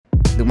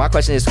my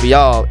question is for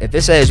y'all. If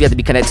it says you have to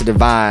be connected to the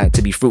divine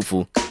to be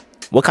fruitful,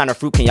 what kind of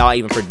fruit can y'all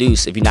even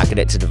produce if you're not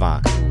connected to the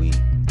divine?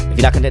 If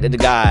you're not connected to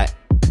God,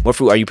 what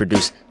fruit are you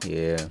producing?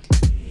 Yeah.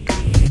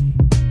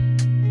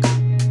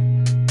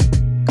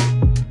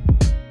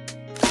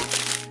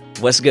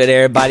 What's good,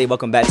 everybody?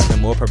 Welcome back to the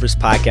More Purpose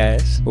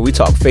Podcast, where we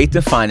talk faith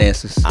and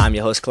finances. I'm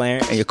your host,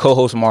 Clarence. And your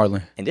co-host,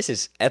 Marlon. And this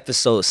is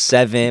episode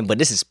 7, but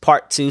this is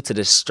part 2 to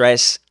the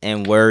stress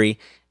and worry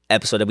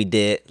episode that we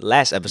did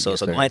last episode. Yes,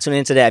 so go ahead and tune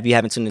into that if you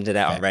haven't tuned into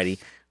that already.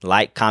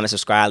 Like, comment,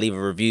 subscribe, leave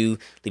a review,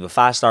 leave a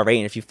 5-star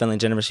rating if you're feeling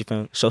generous, you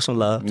feel, show some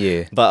love.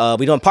 Yeah. But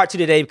we're doing part 2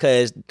 today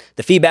because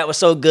the feedback was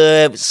so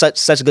good,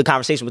 such a good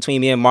conversation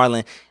between me and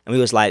Marlon, and we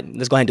was like,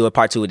 let's go ahead and do a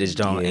part 2 of this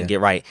joint and get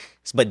right.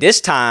 But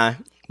this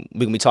time,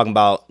 we're going to be talking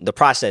about the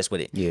process with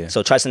it. Yeah.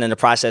 So trusting in the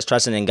process,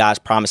 trusting in God's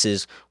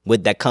promises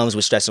that comes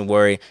with stress and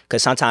worry.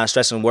 Because sometimes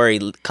stress and worry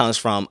comes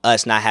from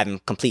us not having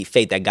complete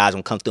faith that God's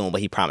going to come through on what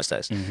he promised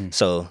us. Mm-hmm.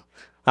 So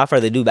without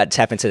further ado, about to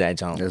tap into that,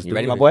 John. You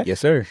ready, my boy?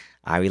 Yes, sir.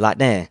 All right, we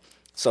locked in.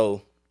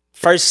 So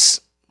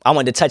first, I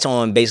wanted to touch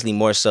on basically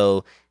more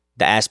so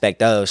the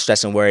aspect of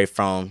stress and worry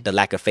from the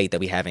lack of faith that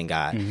we have in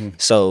God. Mm-hmm.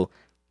 So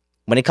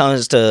when it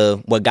comes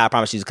to what God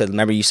promised you, because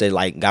remember you said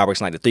like God works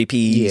in like the 3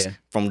 Ps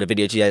from the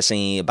video you had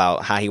seen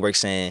about how he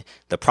works in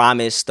the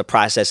promise, the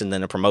process, and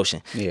then the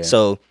promotion. Yeah.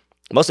 So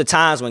most of the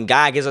times when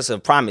God gives us a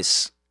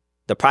promise,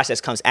 the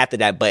process comes after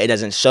that, but it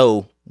doesn't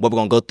show what we're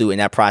going to go through in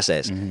that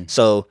process. Mm-hmm.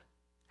 So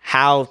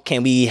how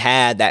can we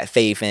have that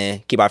faith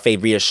and keep our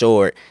faith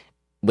reassured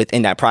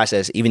within that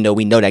process, even though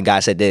we know that God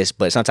said this,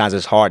 but sometimes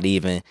it's hard to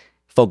even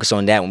focus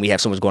on that when we have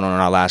so much going on in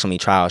our lives, so many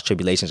trials,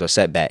 tribulations, or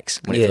setbacks,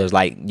 when it feels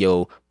like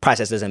your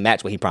process doesn't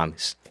match what he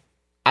promised.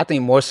 I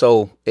think more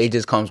so it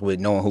just comes with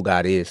knowing who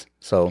God is.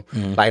 So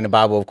like in the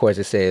Bible, of course,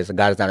 it says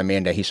God is not a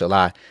man that he shall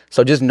lie.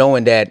 So just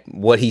knowing that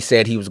what he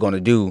said he was going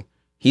to do,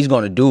 he's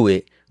going to do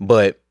it.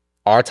 But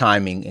our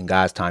timing and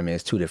God's timing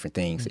is 2 different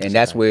things. And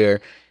that's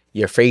where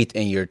your faith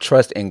and your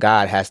trust in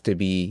God has to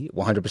be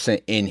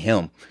 100% in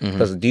him.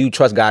 Because do you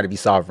trust God to be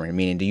sovereign?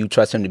 Meaning, do you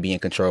trust him to be in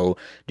control?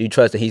 Do you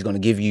trust that he's going to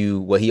give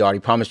you what he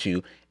already promised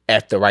you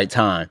at the right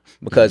time?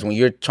 Because when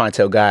you're trying to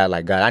tell God,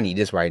 like, God, I need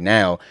this right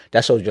now,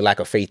 that shows your lack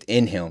of faith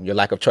in him, your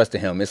lack of trust in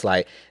him. It's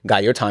like,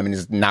 God, your timing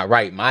is not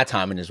right. My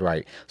timing is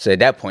right. So at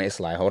that point, it's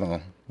like, hold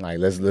on. Like,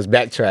 let's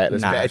backtrack.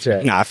 Let's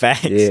backtrack. Nah,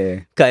 facts. Yeah.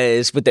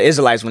 Because with the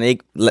Israelites, when they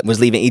was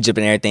leaving Egypt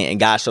and everything, and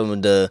God showed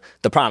them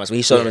the promise, when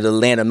he showed them the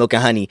land of milk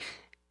and honey,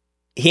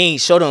 he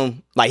ain't showed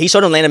them, like, he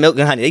showed them land of milk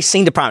and honey. They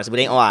seen the promise, but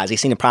they ain't eyes. They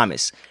seen the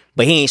promise.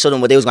 But he ain't showed them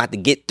what they was going to have to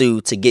get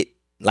through to get,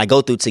 like,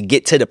 go through to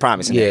get to the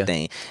promise and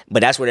everything. But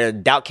that's where their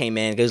doubt came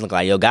in. They was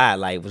like, yo, God,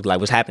 like,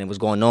 what's happening? What's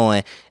going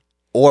on?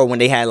 Or when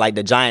they had, like,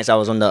 the giants, I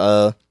was on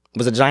the,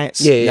 was it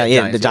Giants? Yeah,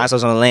 Giants, the Giants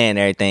was on the land and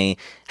everything.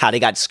 How they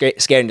got scared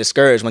and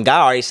discouraged when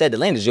God already said the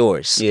land is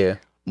yours. Yeah.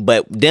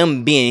 But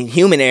them being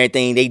human and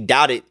everything, they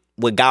doubted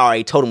what God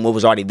already told them what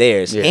was already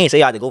theirs. Yeah. He ain't say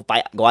you had to go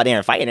out there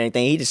and fight and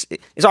everything.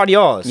 It's already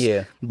yours.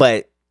 Yeah.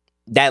 But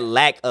that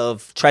lack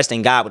of trust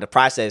in God with the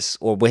process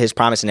or with his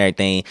promise and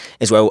everything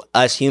is where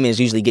us humans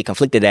usually get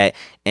conflicted at.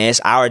 And it's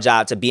our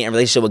job to be in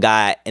relationship with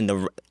God in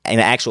the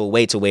actual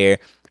way to where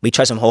we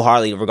trust him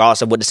wholeheartedly,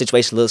 regardless of what the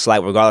situation looks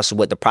like, regardless of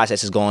what the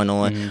process is going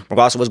on,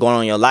 regardless of what's going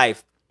on in your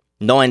life,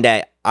 knowing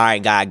that, all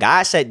right,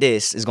 God said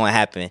this is going to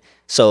happen.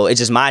 So it's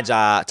just my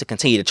job to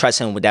continue to trust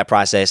him with that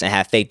process and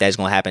have faith that it's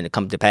going to happen to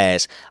come to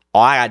pass.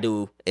 All I got to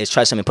do is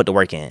trust him and put the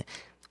work in.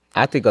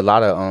 I think a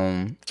lot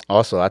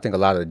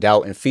of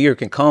doubt and fear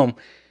can come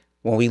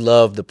when we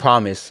love the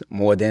promise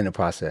more than the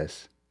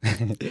process.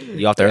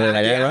 You off the early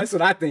like that, right? That's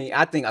what I think.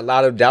 I think a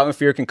lot of doubt and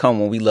fear can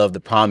come when we love the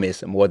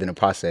promise more than the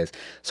process.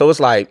 So it's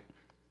like,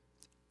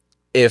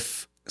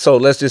 so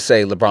let's just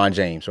say LeBron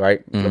James,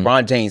 right?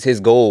 LeBron James, his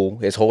goal,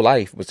 his whole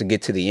life was to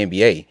get to the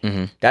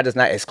NBA. That does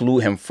not exclude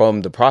him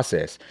from the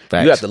process.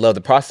 Facts. You have to love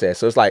the process.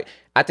 So it's like,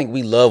 I think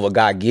we love what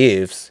God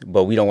gives,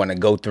 but we don't want to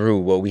go through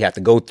what we have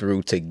to go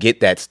through to get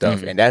that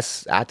stuff. And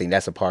I think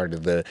that's a part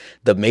of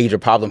the major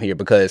problem here,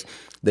 because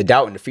the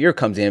doubt and the fear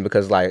comes in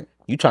because, like,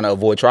 you trying to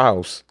avoid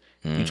trials.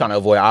 You're trying to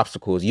avoid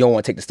obstacles. You don't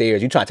want to take the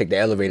stairs. You're trying to take the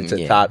elevator to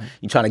the top.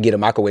 You're trying to get a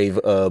microwave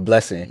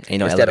blessing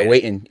instead of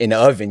waiting in the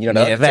oven. You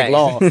know, the oven take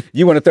long.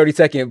 You want a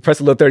 30-second, press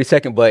a little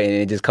 30-second button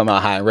and it just come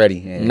out hot and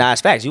ready. And nah,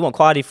 it's facts. You want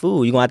quality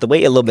food, you're going to have to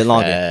wait a little bit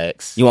longer.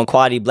 Facts. You want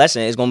quality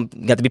blessing,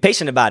 you have to be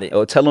patient about it.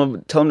 Oh, tell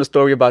them the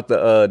story about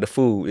the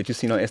food that you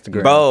seen on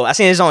Instagram. Bro, I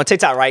seen this on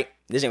TikTok, right?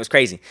 This thing was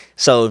crazy.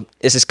 So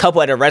it's this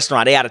couple at a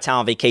restaurant. They out of town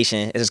on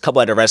vacation. It's this couple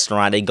at a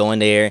restaurant. They go in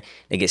there.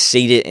 They get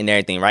seated and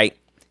everything, right?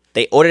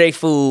 They order their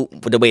food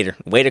with the waiter.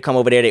 The waiter come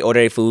over there. They order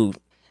their food.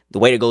 The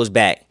waiter goes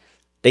back.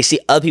 They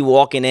see other people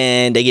walking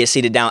in. They get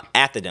seated down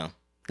after them.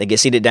 They get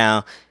seated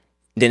down.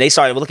 Then they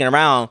started looking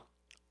around.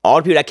 All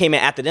the people that came in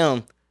after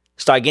them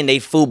started getting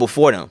their food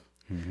before them.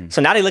 So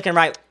now they looking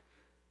right.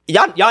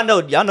 Y'all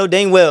know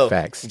dang well.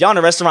 Facts. If y'all in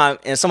a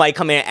restaurant and somebody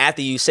come in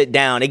after you, sit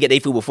down, they get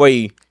their food before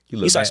you.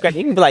 You start scratching.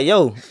 You can be like,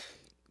 yo,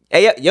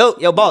 hey,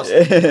 yo, boss,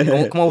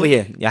 come over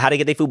here. Yeah, how they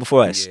get their food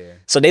before us? Yeah.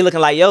 So they looking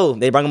like, yo,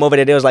 they bring them over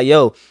there. They was like,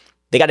 yo,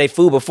 they got their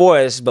food before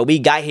us, but we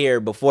got here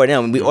before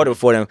them. We ordered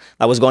before them.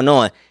 Like, what's going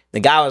on? The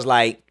guy was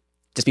like,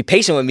 just be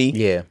patient with me.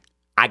 Yeah.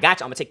 I got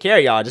you. I'm going to take care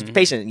of y'all. Just be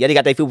patient. Yeah, they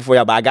got their food before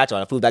y'all, but I got y'all.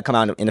 The food that come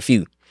out in a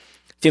few.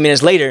 A few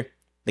minutes later,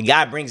 the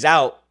guy brings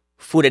out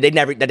food that they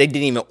didn't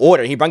even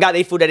order. He brought out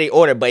their food that they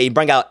ordered, but he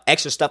brought out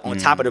extra stuff on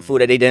top of the food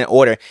that they didn't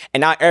order.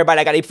 And now everybody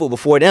that got their food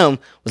before them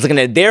was looking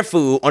at their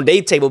food on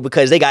their table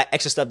because they got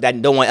extra stuff that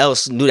no one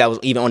else knew that was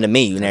even on the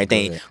menu and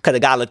everything. Because the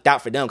guy looked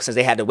out for them since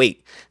they had to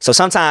wait. So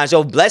sometimes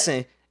your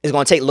blessing is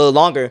going to take a little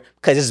longer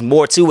because there's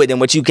more to it than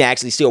what you can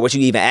actually see or what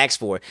you even ask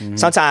for.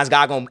 Sometimes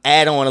God going to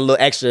add on a little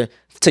extra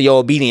to your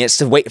obedience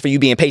to wait for you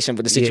being patient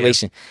with the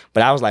situation.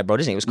 But I was like, bro,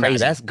 this thing was crazy.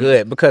 Nah, that's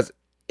good because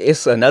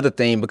it's another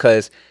thing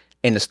because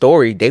in the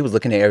story, they was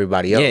looking at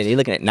everybody else. Yeah, they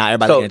looking at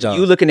everybody looking at y'all.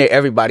 You looking at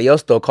everybody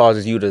else though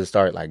causes you to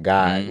start like,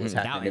 God, what's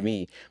happening to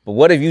me? But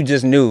what if you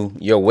just knew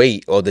your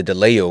wait or the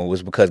delay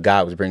was because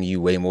God was bringing you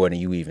way more than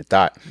you even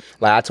thought?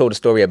 Like I told a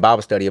story at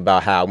Bible study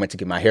about how I went to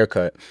get my hair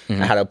cut. I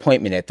had an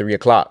appointment at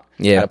 3:00.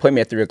 Yeah. I had an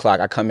appointment at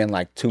 3:00. I come in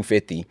like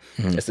 2:50.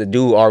 It's the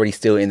dude already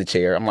still in the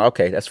chair. I'm like,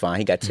 okay, that's fine.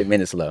 He got 10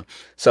 minutes left.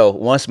 So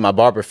once my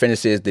barber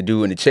finishes the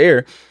dude in the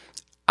chair,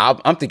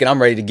 I'm thinking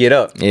I'm ready to get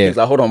up. Yeah. He's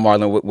like, hold on,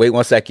 Marlon, wait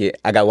 1 second.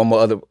 I got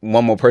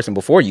one more person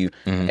before you.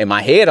 In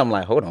my head, I'm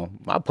like, hold on,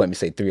 my appointment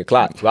say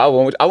 3:00. So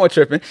I wasn't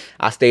tripping.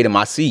 I stayed in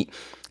my seat.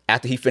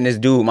 After he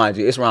finished, dude, mind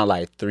you, it's around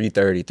like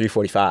 3:30,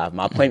 3:45.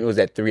 My appointment was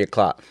at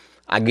 3:00.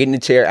 I get in the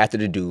chair after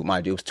the dude.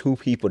 Mind you, it was 2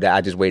 people that I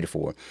just waited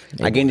for.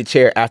 I get in the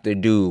chair after the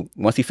dude.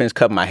 Once he finished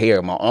cutting my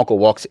hair, my uncle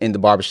walks in the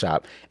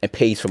barbershop and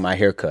pays for my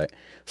haircut.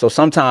 So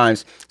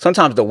sometimes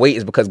the wait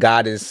is because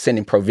God is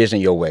sending provision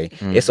your way.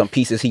 It's some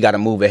pieces he got to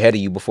move ahead of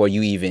you before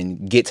you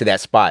even get to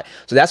that spot.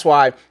 So that's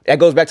why that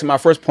goes back to my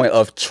first point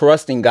of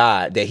trusting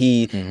God that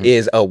he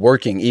is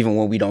working even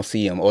when we don't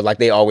see him. Or like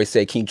they always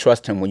say, can you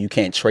trust him when you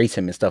can't trace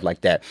him and stuff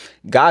like that?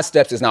 God's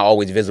steps is not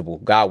always visible.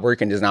 God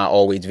working is not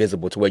always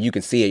visible to where you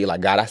can see it. You're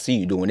like, God, I see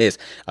you doing this.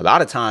 A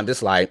lot of times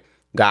it's like,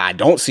 God, I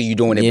don't see you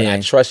doing it, but I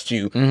trust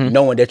you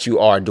knowing that you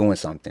are doing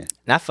something.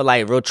 And I feel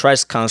like real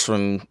trust comes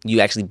from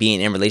you actually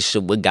being in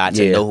relationship with God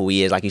to know who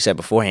he is, like you said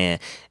beforehand.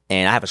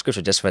 And I have a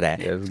scripture just for that.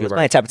 Yeah, let's go ahead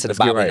and tap into the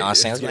Bible. You know what I'm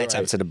saying? Let's go ahead and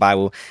tap into the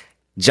Bible.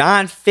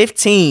 John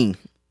 15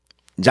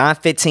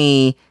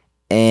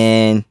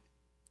 and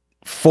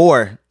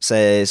 4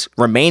 says,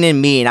 remain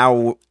in me and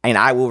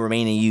I will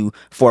remain in you,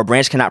 for a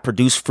branch cannot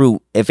produce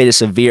fruit if it is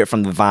severed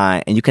from the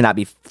vine, and you cannot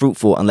be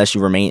fruitful unless you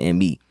remain in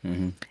me.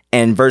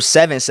 And verse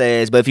 7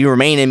 says, but if you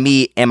remain in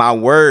me and my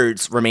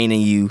words remain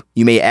in you,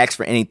 you may ask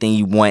for anything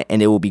you want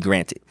and it will be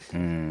granted. Let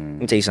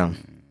me tell you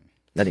something.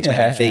 That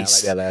explains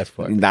face. I like that last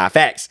part. Nah,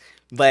 facts.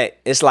 But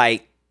it's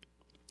like,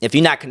 if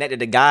you're not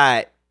connected to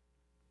God,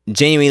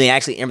 genuinely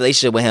actually in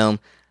relationship with him,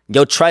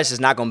 your trust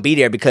is not going to be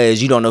there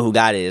because you don't know who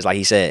God is, like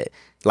he said.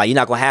 Like, you're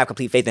not going to have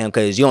complete faith in him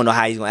because you don't know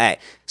how he's going to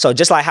act. So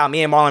just like how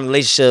me and Marlon in a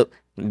relationship,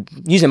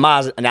 using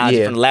Miles'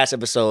 analogy from the last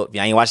episode, if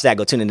y'all ain't watched that,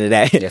 go tune into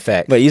that. Yeah,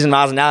 fact. But using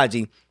Miles'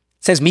 analogy,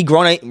 since we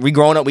growing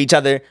up with each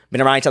other,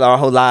 been around each other our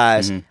whole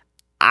lives,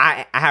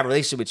 I have a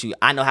relationship with you.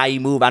 I know how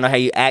you move. I know how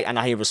you act. I know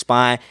how you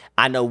respond.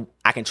 I know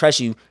I can trust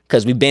you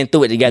because we've been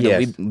through it together. Yes.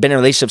 We've been in a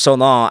relationship so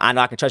long. I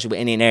know I can trust you with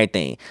any and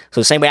everything.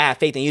 So the same way I have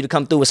faith in you to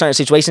come through with certain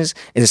situations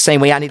is the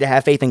same way I need to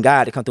have faith in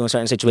God to come through in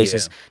certain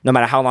situations, no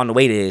matter how long the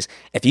wait is.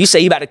 If you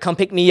say you about to come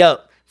pick me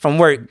up from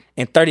work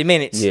in 30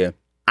 minutes,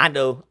 I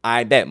know,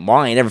 I bet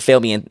Marlon ain't never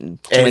failed me in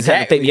time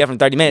to pick me up in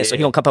 30 minutes, so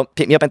he gonna come up,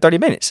 pick me up in 30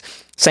 minutes.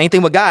 Same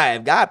thing with God.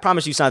 If God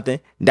promised you something,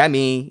 that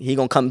means he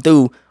gonna come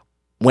through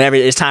whenever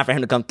it's time for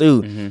him to come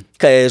through.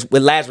 Because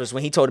with Lazarus,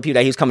 when he told the people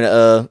that he was coming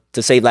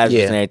to save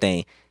Lazarus and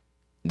everything,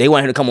 they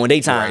wanted him to come on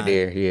their time.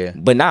 Right there,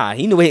 But nah,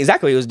 he knew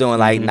exactly what he was doing.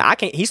 Like, nah, I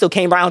can't. He still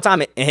came right on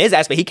time. In his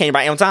aspect, he came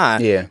right on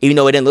time. Even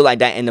though it didn't look like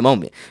that in the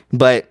moment.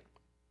 But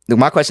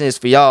my question is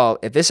for y'all,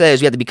 if it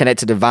says you have to be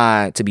connected to the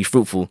vine to be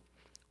fruitful,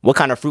 what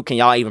kind of fruit can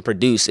y'all even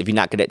produce if you're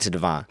not connected to the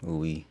vine?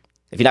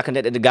 If you're not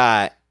connected to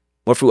God,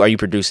 what fruit are you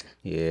producing?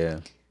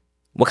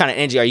 What kind of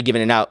energy are you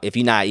giving it out if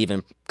you're not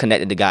even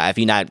connected to God? If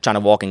you're not trying to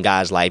walk in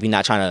God's light, if you're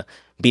not trying to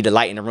be the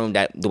light in the room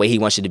that the way he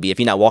wants you to be, if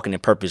you're not walking in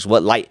purpose,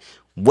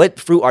 what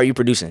fruit are you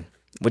producing?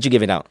 What you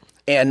giving out?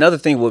 And another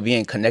thing with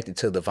being connected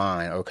to the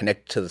vine or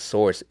connected to the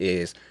source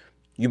is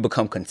you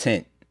become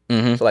content.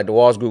 So like the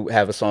Walls Group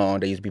have a song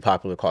that used to be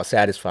popular called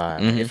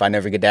Satisfied. If I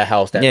never get that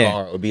house, that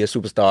car, or be a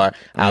superstar,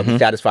 I'll be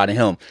satisfied in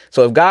him.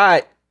 So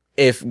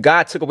if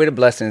God took away the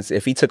blessings,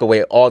 if he took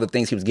away all the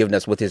things he was giving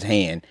us with his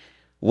hand,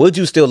 would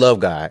you still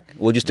love God?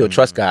 Would you still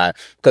trust God?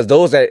 Because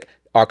those that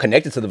are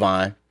connected to the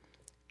vine,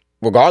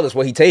 regardless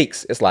what he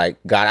takes, it's like,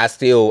 God, I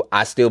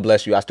still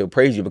bless you. I still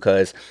praise you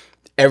because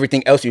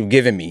everything else you've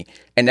given me.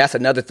 And that's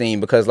another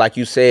thing, because like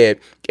you said,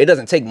 it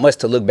doesn't take much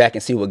to look back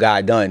and see what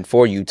God done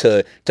for you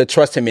to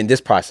trust him in this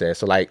process.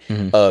 So like,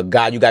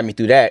 God, you got me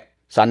through that,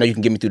 so I know you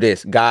can get me through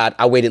this. God,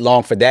 I waited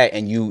long for that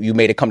and you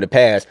made it come to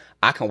pass.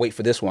 I can wait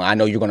for this one. I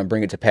know you're going to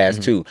bring it to pass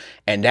too.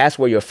 And that's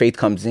where your faith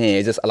comes in.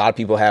 It's just a lot of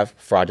people have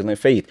fraudulent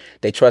faith.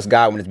 They trust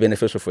God when it's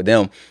beneficial for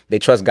them. They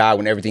trust God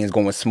when everything is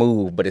going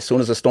smooth. But as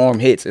soon as a storm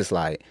hits, it's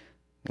like,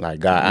 Like,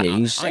 God, Yeah, I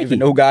don't even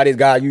know who God is.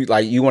 God,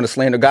 you want to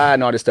slander God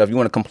and all this stuff. You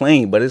want to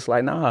complain, but it's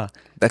like, nah.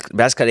 That's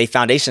because their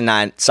foundation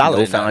not solid.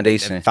 No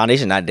foundation. The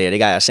foundation not there. They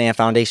got a sand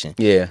foundation.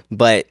 Yeah.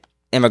 But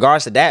in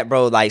regards to that,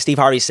 bro, like Steve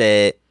Harvey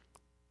said,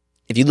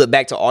 if you look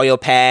back to all your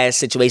past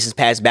situations,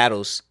 past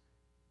battles,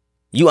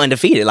 you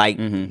undefeated. Like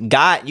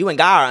God, you and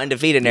God are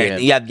undefeated there.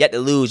 You have yet to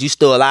lose. You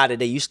still alive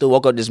today. You still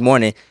woke up this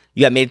morning.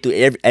 You have made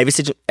it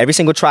through every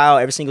single trial,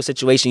 every single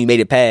situation. You made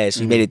it past.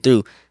 You made it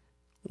through.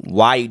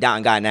 Why are you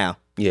doubting God now?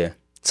 Yeah.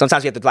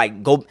 Sometimes you have to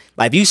go.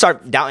 Like if you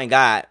start doubting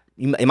God,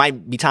 it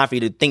might be time for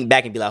you to think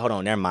back and be like, hold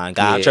on, never mind.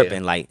 God, I'm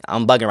tripping. Like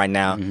I'm bugging right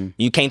now.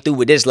 You came through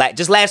with this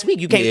just last week.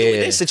 You came through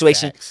with this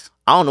situation. Facts.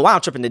 I don't know why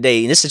I'm tripping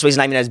today. And this situation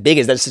not even as big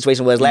as that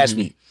situation was last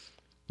week.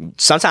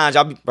 Sometimes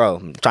y'all, bro,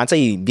 I'm trying to tell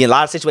you, be in a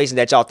lot of situations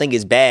that y'all think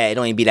is bad. It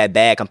don't even be that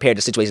bad compared to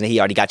the situation that he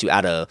already got you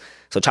out of.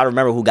 So try to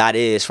remember who God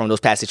is from those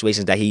past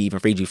situations that he even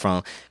freed you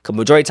from. Because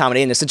majority of the time,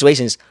 in the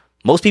situations,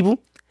 most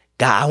people,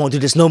 God, I won't do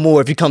this no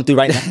more if you come through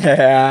right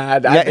now.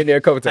 I've been there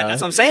a couple times.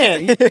 That's what I'm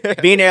saying.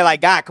 Being there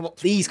like, God, come on,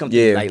 please come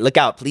through. Like, look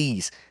out,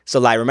 please. So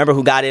like, remember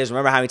who God is.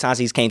 Remember how many times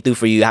he's came through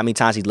for you, how many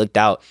times he looked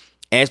out.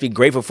 And just be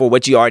grateful for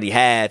what you already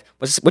have.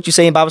 What you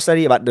say in Bible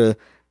study about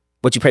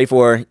what you pray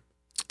for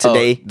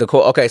today? The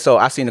quote. Okay, so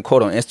I seen the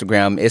quote on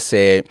Instagram. It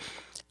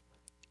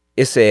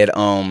said,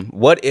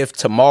 what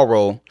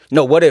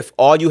if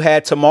all you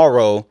had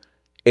tomorrow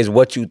is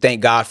what you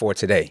thank God for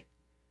today?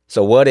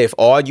 So what if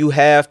all you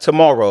have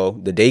tomorrow,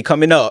 the day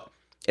coming up,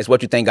 is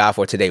what you thank God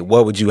for today?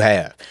 What would you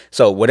have?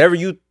 So whatever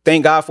you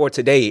thank God for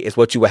today is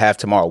what you will have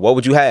tomorrow. What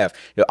would you have?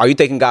 Are you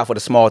thanking God for the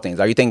small things?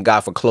 Are you thanking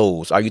God for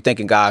clothes? Are you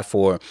thanking God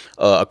for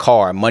a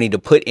car, money to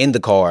put in the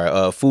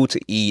car, food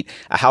to eat,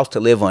 a house to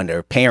live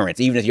under,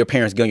 parents, even if your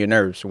parents get on your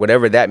nerves,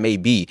 whatever that may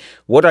be?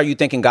 What are you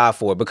thanking God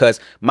for?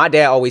 Because my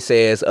dad always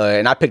says,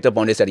 and I picked up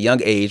on this at a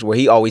young age, where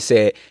he always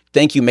said,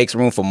 thank you makes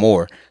room for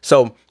more.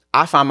 So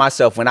I find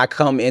myself, when I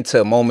come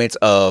into moments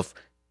of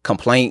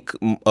complaint,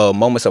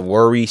 moments of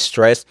worry,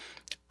 stress,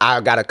 I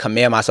got to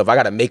command myself. I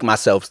got to make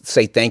myself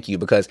say thank you,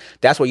 because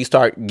that's where you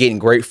start getting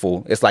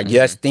grateful. It's like,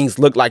 yes, things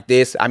look like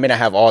this. I may not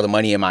have all the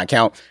money in my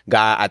account.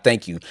 God, I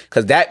thank you.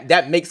 Because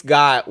that makes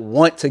God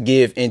want to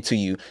give into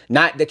you.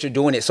 Not that you're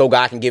doing it so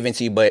God can give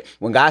into you, but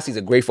when God sees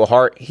a grateful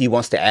heart, he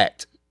wants to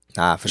act.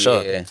 Nah, for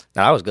sure. Yeah.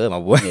 Nah, that was good, my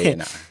boy. Yeah,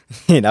 nah.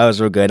 That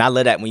was real good. And I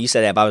love that when you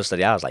said that Bible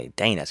study, I was like,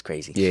 dang, that's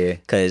crazy. Yeah.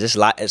 Because it's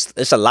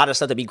a lot of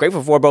stuff to be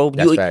grateful for, bro.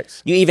 That's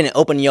facts. You even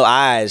opening your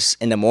eyes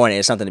in the morning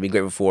is something to be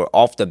grateful for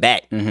off the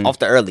bat, off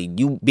the early.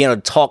 You being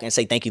able to talk and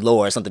say thank you,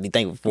 Lord, is something to be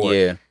thankful for.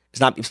 Yeah.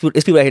 It's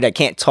people out here that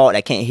can't talk,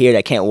 that can't hear,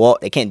 that can't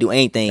walk, they can't do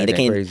anything. They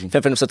can't crazy.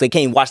 fend for themselves. They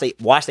can't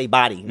wash their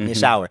body in the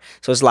shower.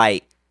 So it's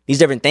like these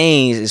different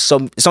things. Is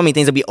so many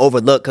things that we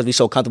overlook because we're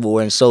so comfortable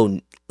and so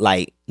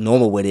like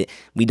normal with it.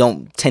 We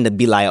don't tend to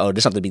be like, oh,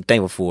 there's something to be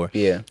thankful for.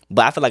 Yeah.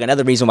 But I feel like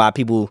another reason why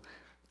people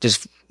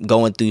just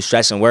going through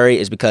stress and worry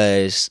is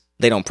because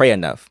they don't pray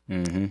enough.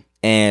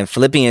 And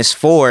Philippians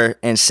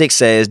 4:6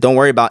 says, don't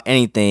worry about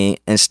anything.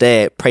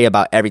 Instead, pray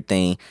about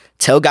everything.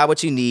 Tell God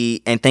what you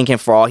need and thank him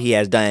for all he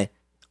has done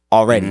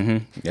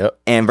already. Yep.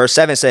 And verse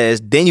 7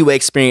 says, then you will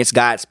experience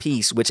God's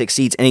peace, which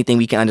exceeds anything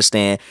we can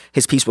understand.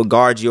 His peace will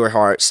guard your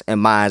hearts and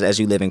minds as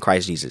you live in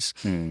Christ Jesus.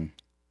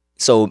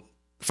 So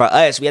for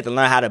us, we have to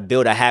learn how to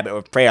build a habit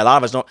of prayer. A lot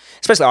of us don't,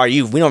 especially our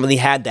youth, we don't really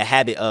have the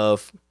habit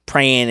of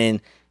praying and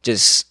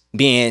just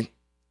being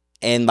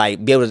and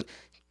like be able to,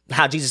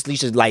 how Jesus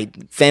used to like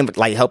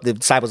help the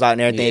disciples out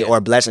and everything,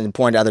 or bless and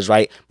pour into others,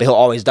 right? But he'll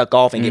always duck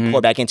off and get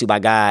poured back into by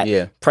God.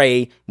 Yeah.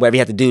 Pray whatever he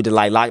have to do to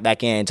like lock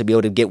back in to be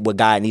able to get what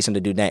God needs him to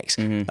do next.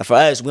 For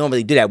us, we don't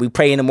really do that. We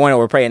pray in the morning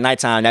or we pray at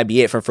nighttime. That'd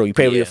be it for free. You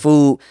pray with your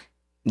food.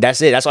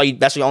 That's it.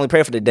 That's your only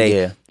prayer for the day.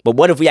 Yeah. But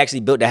what if we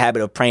actually built the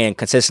habit of praying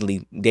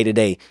consistently day to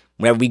day?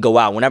 Whenever we go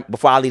out,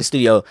 before I leave the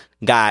studio,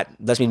 God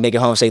lets me make it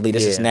home safely,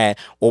 this and that.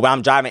 Or when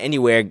I'm driving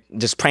anywhere,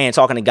 just praying,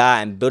 talking to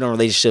God and building a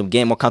relationship,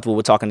 getting more comfortable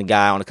with talking to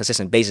God on a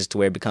consistent basis to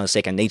where it becomes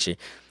second nature.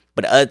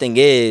 But the other thing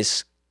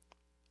is,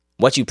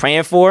 what you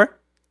praying for,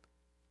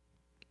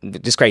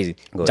 just crazy.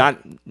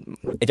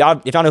 If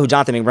y'all know who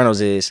Jonathan McReynolds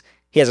is,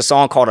 he has a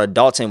song called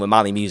Adulting with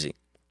Molly Music.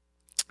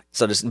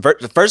 So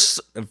the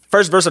first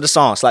verse of the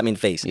song, Slap Me in the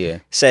Face,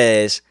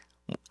 says,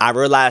 I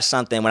realized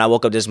something when I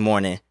woke up this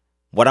morning.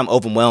 What I'm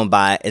overwhelmed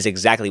by is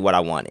exactly what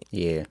I wanted.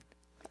 Yeah.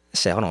 I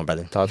said, hold on,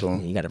 brother. Talk to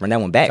him. You got to run that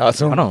one back. Talk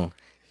to him. Hold on.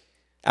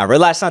 I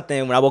realized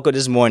something when I woke up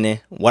this morning.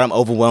 What I'm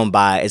overwhelmed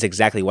by is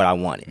exactly what I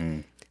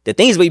wanted. The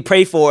things we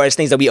pray for is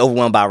things that we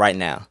overwhelmed by right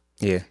now.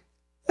 Yeah.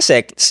 I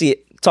said,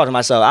 talk to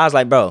myself. I was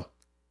like, bro,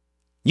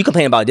 you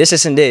complain about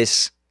this, and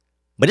this,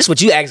 but this is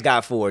what you asked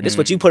God for. This is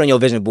what you put on your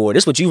vision board.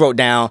 This is what you wrote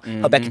down.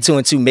 Up back in 2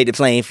 and 2, made it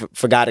plain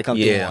for God to come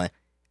through on.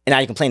 And now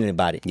you're complaining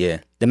about it. Yeah.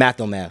 The math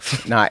don't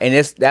math. Nah, and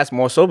that's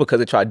more so because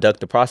they try to duck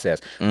the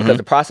process. Because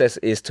the process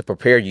is to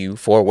prepare you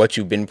for what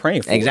you've been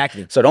praying for.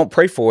 Exactly. So don't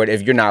pray for it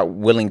if you're not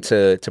willing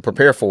to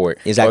prepare for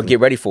it or get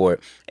ready for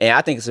it. And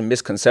I think it's a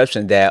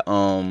misconception that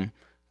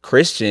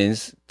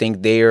Christians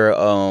think they're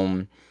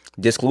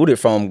discluded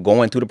from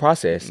going through the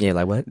process. Yeah,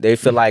 like what? They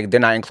feel like they're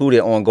not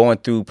included on going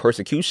through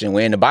persecution.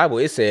 When in the Bible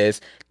it says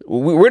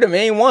we're the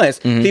main ones.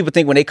 People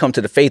think when they come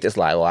to the faith, it's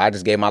like, well, I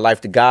just gave my life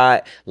to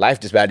God.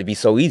 Life just about to be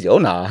so easy. Oh,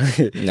 nah.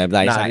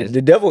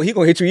 The devil, he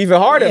gonna hit you even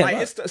harder. Yeah,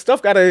 like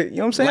stuff gotta, you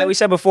know what I'm saying? Like we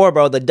said before,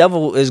 bro, the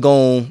devil is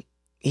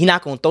he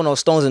not gonna throw no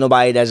stones at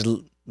nobody that's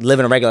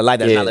living a regular life,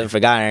 that's not living for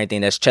God or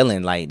anything, that's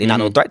chilling. Like, they're not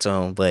no threat to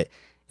him. But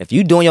if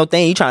you doing your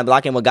thing, you trying to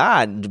block in with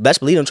God,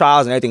 best believe them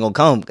trials and everything gonna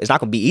come. It's not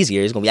gonna be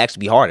easier. It's gonna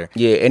actually be harder.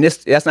 Yeah, and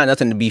that's not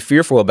nothing to be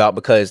fearful about,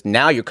 because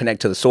now you're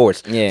connected to the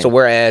source. Yeah. So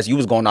whereas you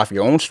was going off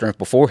your own strength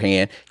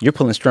beforehand, you're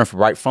pulling strength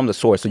right from the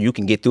source, so you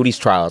can get through these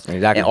trials.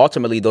 Exactly. And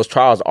ultimately, those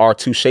trials are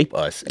to shape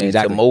us and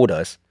to mold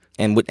us.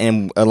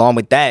 And along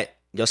with that,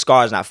 your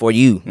scar is not for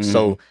you.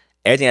 So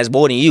everything that's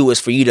molding you is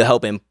for you to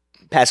help and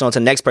pass on to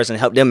the next person and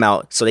help them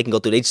out so they can go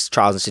through these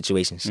trials and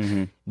situations.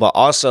 But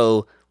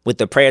also with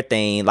the prayer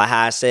thing, like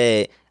how I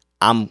said,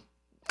 I'm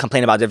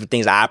complaining about different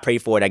things that I pray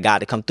for that God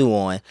to come through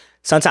on.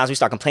 Sometimes we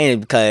start complaining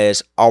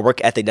because our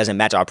work ethic doesn't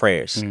match our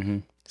prayers.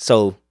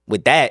 So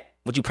with that,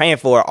 what you praying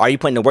for, are you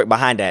putting the work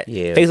behind that?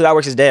 Yeah. Faith without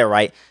works is dead,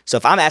 right? So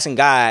if I'm asking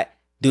God,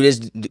 do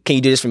this, can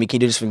you do this for me? Can you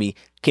do this for me?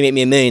 Can you make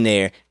me a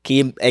millionaire? Can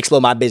you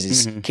explode my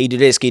business? Can you do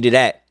this? Can you do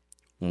that?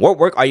 What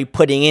work are you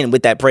putting in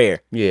with that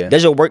prayer? Yeah.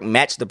 Does your work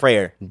match the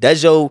prayer?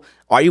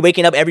 Are you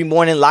waking up every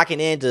morning, locking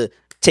in to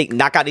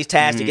knock out these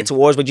tasks to get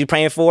towards what you're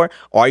praying for?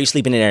 Or are you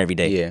sleeping in it every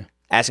day? Yeah.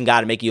 Asking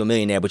God to make you a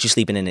millionaire, but you're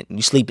sleeping in it.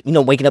 You sleep,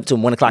 waking up till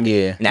 1 o'clock.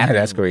 Yeah,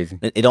 that's crazy.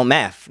 It don't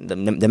math. The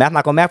math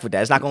not gonna math with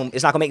that. It's not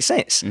gonna make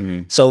sense.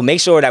 So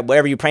make sure that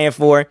whatever you're praying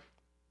for,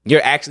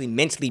 you're actually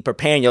mentally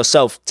preparing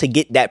yourself to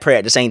get that prayer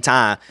at the same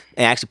time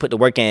and actually put the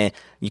work in.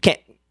 You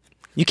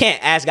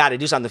can't ask God to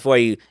do something for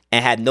you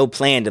and have no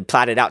plan to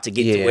plot it out to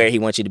get to where He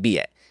wants you to be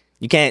at.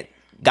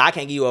 God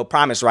can't give you a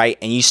promise, right?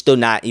 And you still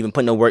not even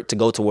putting no work to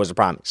go towards the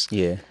promise.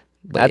 Yeah.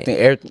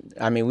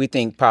 We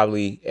think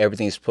probably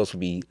everything's supposed to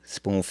be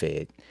spoon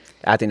fed.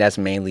 I think that's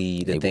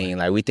mainly the thing.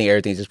 Like, we think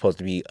everything's just supposed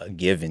to be a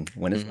given,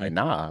 when it's like,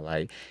 nah,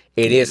 like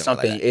it is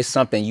something. It's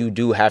something you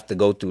do have to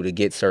go through to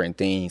get certain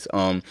things.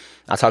 I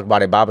talked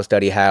about in Bible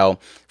study how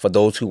for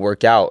those who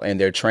work out and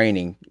they're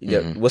training,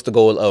 what's the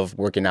goal of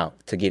working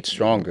out? To get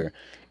stronger.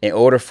 In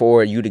order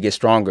for you to get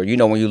stronger,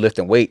 when you're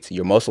lifting weights,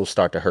 your muscles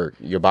start to hurt.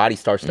 Your body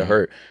starts to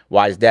hurt.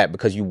 Why is that?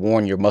 Because you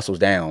worn your muscles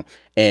down.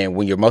 And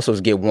when your muscles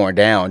get worn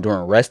down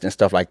during rest and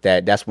stuff like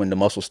that, that's when the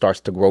muscle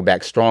starts to grow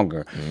back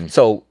stronger.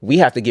 So we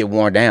have to get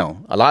worn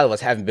down. A lot of us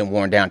haven't been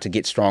worn down to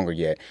get stronger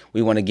yet.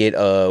 We want to get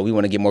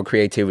more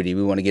creativity.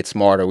 We want to get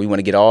smarter. We want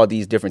to get all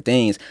these different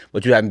things,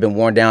 but you haven't been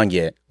worn down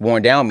yet.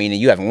 Worn down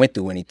meaning you haven't went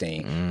through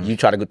anything. You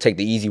try to go take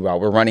the easy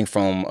route. We're running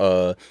from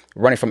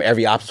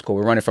every obstacle.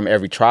 We're running from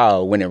every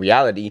trial. When in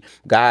reality,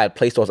 God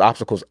placed those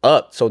obstacles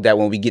up so that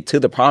when we get to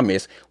the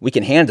promise, we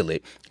can handle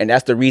it. And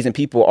that's the reason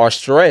people are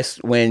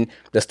stressed when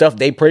the stuff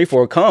they pray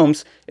for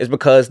comes, is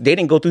because they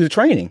didn't go through the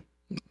training.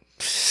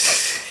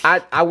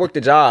 I worked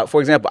a job.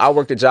 For example, I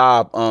worked a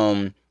job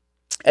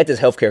at this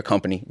healthcare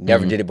company.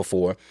 Never did it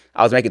before.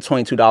 I was making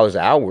 $22 an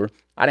hour.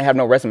 I didn't have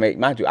no resume.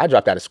 Mind you, I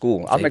dropped out of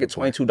school. I was making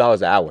 $22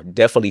 an hour.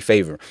 Definitely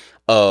favor.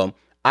 I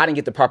didn't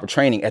get the proper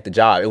training at the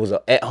job. It was an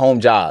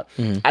at-home job.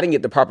 I didn't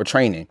get the proper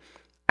training.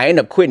 I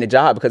ended up quitting the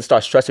job because it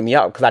started stressing me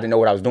out because I didn't know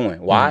what I was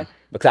doing. Why?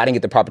 Because I didn't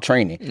get the proper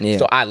training. Yeah.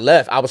 So I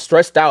left. I was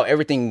stressed out.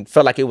 Everything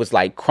felt like it was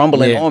like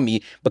crumbling on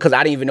me because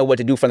I didn't even know what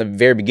to do from the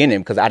very beginning,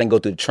 because I didn't go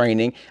through the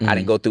training. I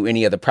didn't go through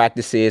any of the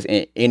practices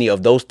and any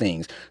of those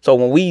things. So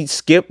when we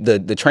skip the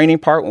training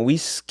part, when we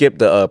skip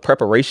the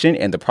preparation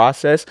and the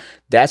process,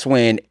 that's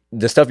when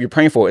the stuff you're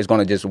praying for is going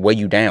to just weigh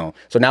you down.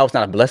 So now it's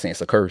not a blessing,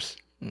 it's a curse.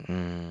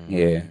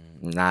 Yeah.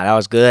 Nah, that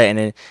was good. And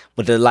then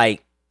with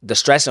the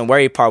stress and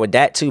worry part with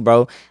that too,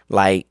 bro,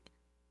 like,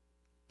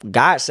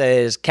 God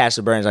says cast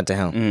the burdens unto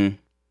Him.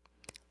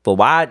 But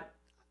why,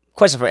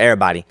 question for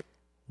everybody,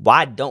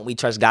 why don't we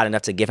trust God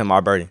enough to give Him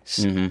our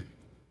burdens?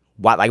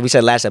 Why, like we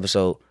said last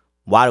episode,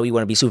 why do we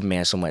want to be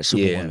Superman so much?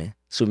 Superwoman.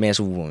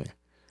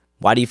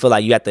 Why do you feel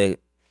like you have to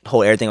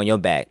hold everything on your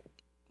back,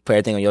 put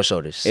everything on your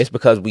shoulders? It's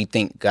because we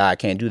think God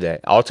can't do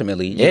that.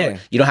 Ultimately,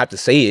 you don't have to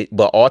say it,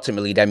 but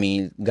ultimately that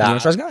means God. You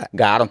don't trust God.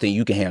 God, I don't think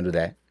you can handle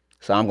that.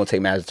 So I'm going to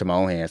take matters to my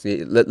own hands.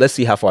 Let's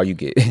see how far you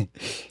get.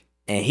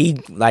 And he,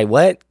 like,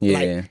 what?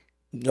 Yeah.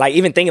 Like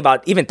even think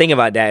about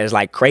that is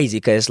like crazy,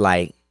 because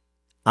like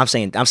I'm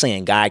saying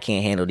God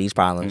can't handle these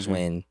problems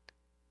when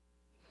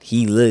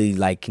He literally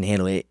like can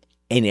handle it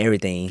and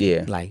everything.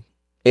 Yeah. Like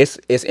it's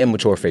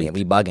immature faith. Yeah,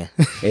 we bugging.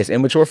 It's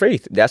immature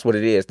faith. That's what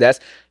it is.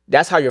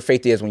 That's how your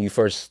faith is when you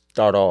first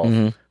start off.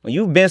 When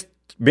you've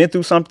been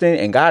through something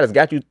and God has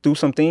got you through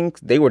some things,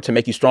 they were to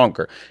make you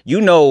stronger.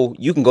 You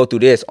can go through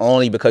this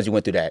only because you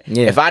went through that.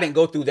 Yeah. If I didn't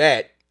go through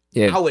that,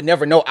 I would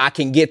never know I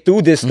can get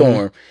through this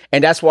storm.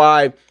 And that's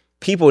why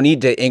people need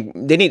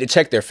to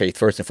check their faith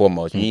first and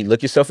foremost. You need to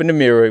look yourself in the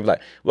mirror,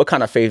 like, what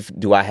kind of faith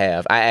do I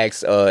have? I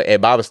asked at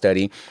Bible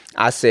study,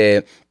 I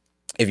said,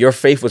 if your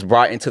faith was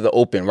brought into the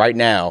open right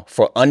now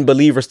for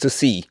unbelievers to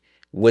see,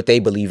 would they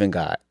believe in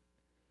God?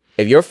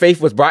 If your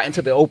faith was brought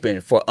into the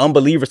open for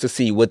unbelievers to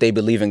see, would they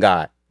believe in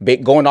God?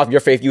 going off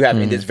your faith you have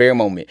in this very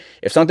moment.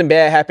 If something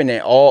bad happened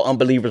and all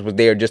unbelievers was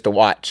there just to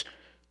watch,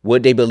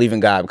 would they believe in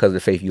God because of the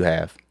faith you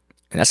have?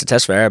 And that's a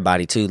test for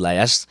everybody too. Like,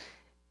 that's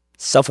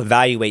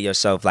self-evaluate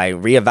yourself. Like,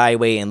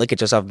 reevaluate and look at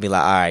yourself and be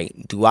like, all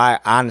right, do I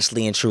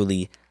honestly and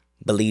truly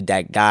believe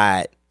that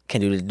God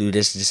can do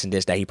this, and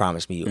this that He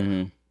promised me?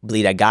 Or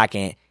believe that God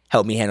can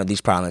help me handle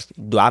these problems?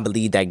 Do I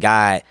believe that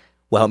God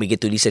will help me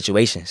get through these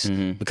situations?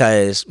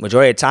 Because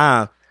majority of the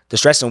time, the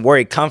stress and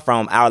worry come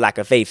from our lack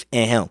of faith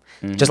in Him.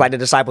 Just like the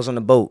disciples on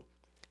the boat.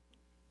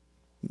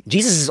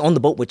 Jesus is on the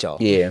boat with y'all.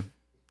 Yeah.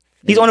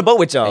 He's on the boat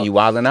with y'all. And you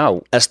wilding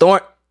out. A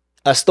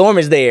storm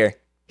is there.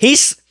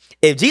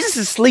 If Jesus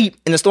is asleep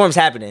and the storm's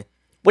happening,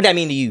 what that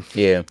mean to you?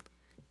 Yeah.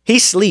 He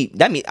sleep.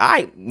 That mean, all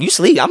right, you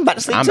sleep. I'm about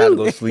to sleep I'm too. about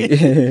to go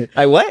sleep.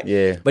 Like, what?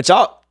 Yeah. But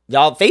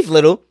y'all faith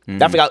little.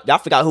 Y'all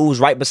forgot who's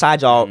right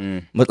beside y'all.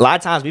 But a lot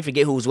of times we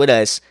forget who's with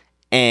us,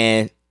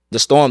 and the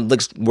storm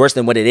looks worse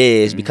than what it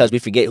is because we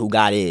forget who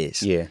God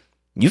is. Yeah.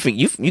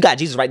 You got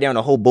Jesus right there on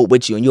the whole boat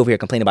with you, and you over here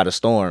complaining about a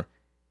storm.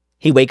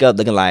 He wake up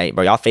looking like,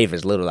 bro, y'all faith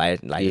is little.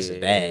 Like this is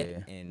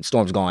bad, and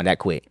storm's going that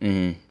quick.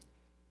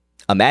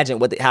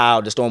 Imagine how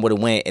the storm would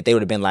have went if they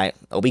would have been like,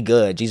 oh, we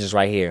good. Jesus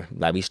right here.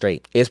 Like, we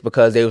straight. It's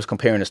because they was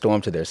comparing the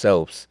storm to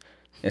themselves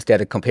instead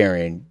of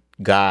comparing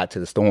God to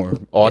the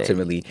storm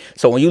ultimately. Yeah.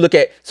 So when you look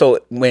at,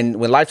 when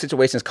life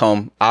situations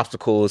come,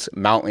 obstacles,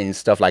 mountains,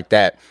 stuff like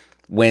that,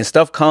 when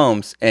stuff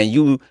comes and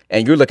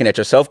you're looking at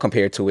yourself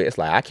compared to it, it's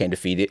like, I can't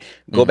defeat it.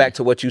 Go back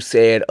to what you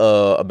said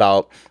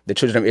about the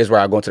children of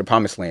Israel going to the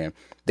promised land.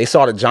 They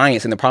saw the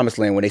giants in the promised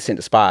land when they sent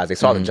the spies. They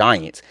saw the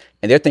giants,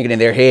 and they're thinking in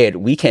their head,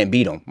 we can't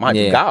beat them.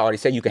 God already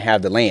said you can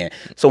have the land.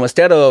 So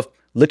instead of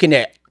looking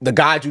at the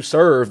God you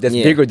serve that's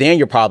bigger than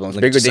your problems,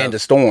 bigger than the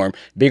storm,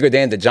 bigger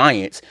than the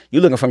giants,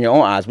 you're looking from your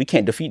own eyes. We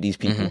can't defeat these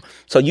people.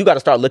 So you got to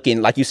start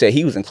looking, like you said,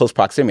 he was in close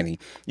proximity.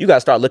 You got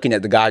to start looking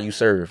at the God you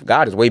serve.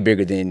 God is way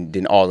bigger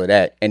than all of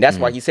that. And that's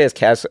why he says,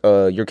 cast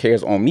your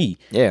cares on me.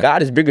 Yeah.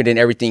 God is bigger than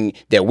everything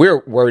that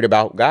we're worried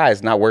about. God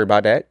is not worried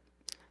about that.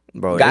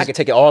 Bro, God can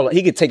take it all.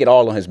 He could take it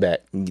all on his back.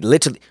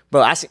 Literally,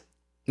 bro. Matter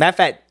of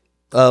fact,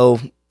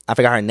 I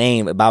forgot her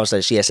name. The Bible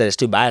says she had said this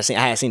too, but I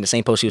had seen the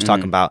same post she was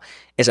talking about.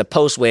 It's a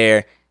post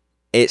where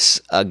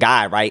it's a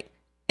guy, right,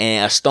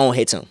 and a stone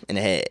hits him in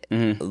the head.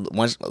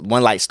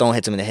 One like stone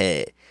hits him in the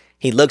head.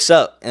 He looks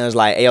up and was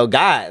like, "Hey, yo,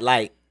 God,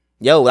 like,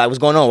 what's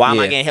going on? Why am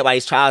I getting hit by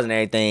these trials and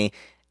everything?"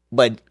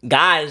 But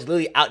God is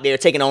literally out there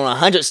taking on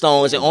 100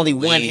 stones, and only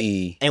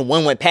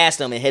one went past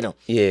him and hit him.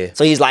 Yeah.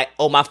 So he's like,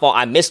 "Oh, my fault.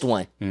 I missed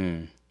one."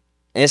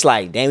 And it's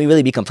like, damn, we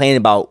really be complaining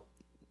about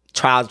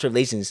trials and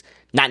tribulations,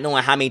 not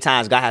knowing how many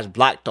times God has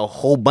blocked a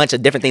whole bunch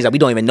of different things that we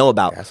don't even know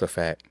about. That's a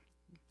fact.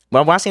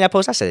 When I seen that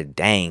post, I said,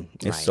 dang.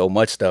 There's so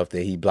much stuff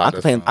that he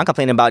blocked. I'm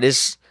complaining about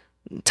this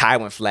tire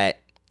went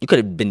flat. You could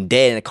have been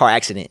dead in a car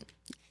accident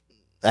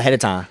ahead of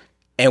time.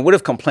 And what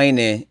if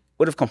complaining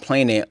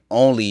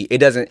only, it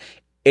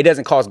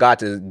doesn't cause God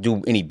to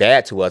do any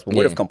bad to us, but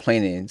what if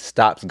complaining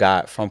stops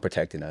God from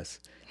protecting us?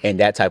 In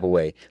that type of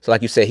way. So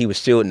like you said, he was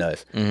shielding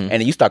us. And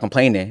then you start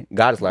complaining,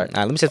 God is like,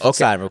 all right, let me set the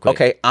side real quick.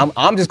 Okay,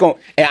 I'm just going,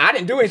 and I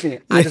didn't do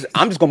anything. I'm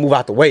just going to move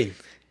out the way.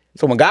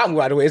 So when God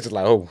moved out the way, it's just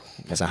like, oh.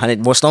 There's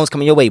 100 more stones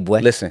coming your way,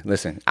 boy.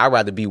 Listen. I'd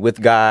rather be with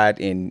God,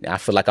 and I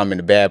feel like I'm in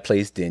a bad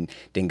place than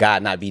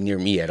God not be near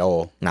me at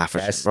all. Nah,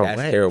 that's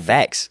terrible.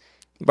 Facts.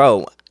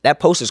 Bro,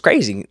 that post is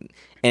crazy.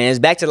 And it's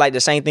back to like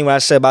the same thing what I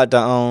said about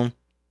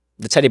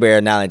the teddy bear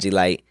analogy.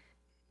 Like,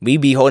 we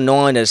be holding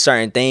on to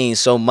certain things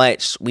so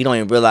much, we don't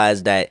even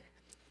realize that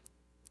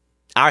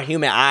our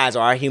human eyes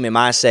or our human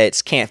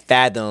mindsets can't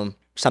fathom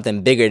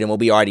something bigger than what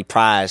we already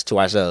prize to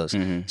ourselves.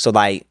 So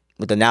like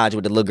with the analogy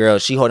with the little girl,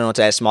 she holding on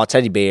to that small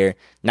teddy bear,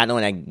 not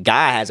knowing that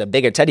God has a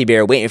bigger teddy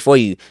bear waiting for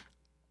you,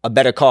 a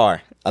better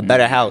car, a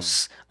better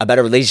house, a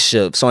better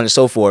relationship, so on and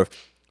so forth.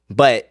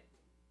 But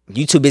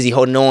you too busy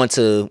holding on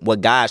to what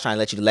God's trying to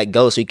let you let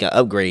go so you can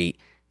upgrade.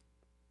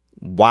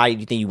 Why do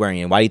you think you're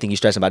worrying? Why do you think you're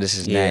stressing about this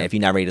and that if you're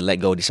not ready to let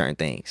go of these certain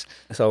things?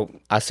 So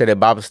I said at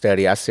Bible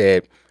study, I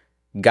said,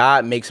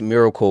 God makes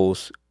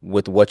miracles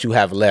with what you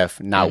have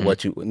left, not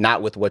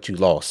with what you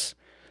lost.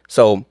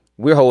 So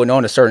we're holding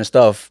on to certain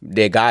stuff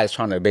that God is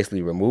trying to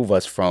basically remove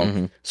us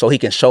from so he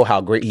can show how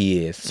great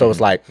he is. So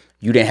it's like,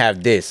 you didn't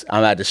have this.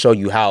 I'm about to show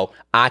you how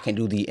I can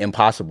do the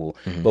impossible.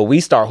 But we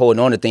start holding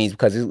on to things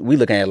because we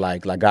looking at it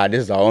like, God, this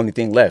is our only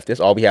thing left. This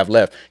is all we have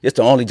left. This is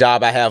the only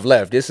job I have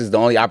left. This is the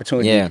only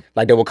opportunity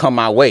like that will come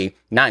my way,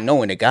 not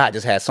knowing that God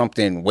just has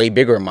something way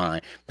bigger in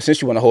mind. But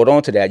since you want to hold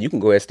on to that, you can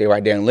go ahead and stay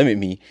right there and limit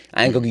me.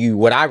 I ain't going to give you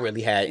what I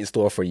really had in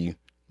store for you.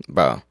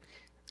 Bro,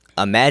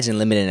 imagine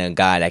limiting a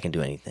God that can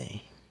do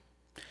anything.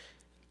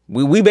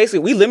 We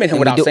limit him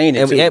without saying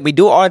it too. Yeah, we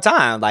do it all the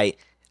time. Like,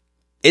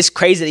 it's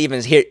crazy to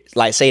even hear,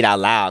 like, say it out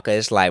loud, because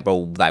it's like,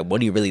 bro, like,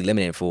 what are you really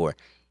limiting for?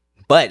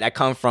 But that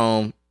comes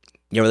from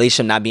your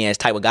relationship not being as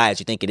tight with God as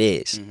you think it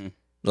is.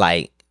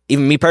 Like,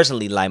 even me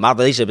personally, like, my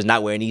relationship is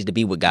not where it needs to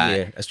be with God.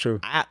 Yeah, that's true.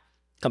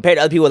 Compared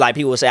to other people, like,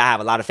 people will say I have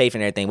a lot of faith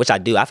in everything, which I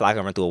do. I feel like I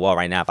can run through a wall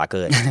right now if I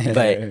could.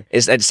 But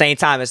it's at the same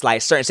time, it's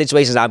like certain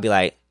situations I'll be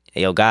like,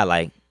 hey, yo, God,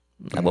 like,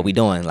 Like, what we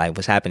doing? Like,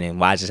 what's happening?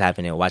 Why is this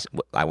happening? What's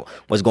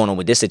going on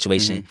with this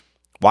situation?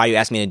 Why are you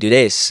asking me to do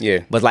this?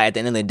 Yeah. But like at the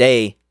end of the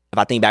day, if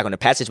I think back on the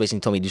past situation,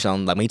 he told me to do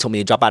something. Like when he told me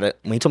to drop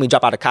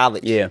out of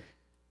college. Yeah.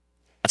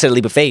 I took a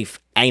leap of faith.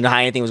 I didn't know how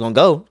anything was gonna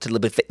go. To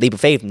the leap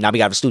of faith. Now we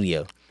got a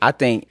studio. I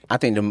think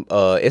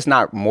it's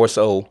not more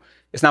so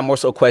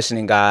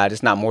questioning God.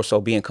 It's not more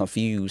so being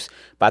confused.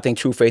 But I think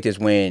true faith is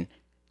when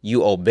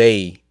you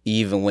obey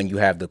even when you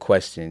have the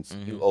questions.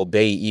 You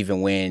obey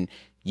even when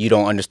you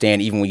don't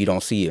understand, even when you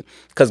don't see it.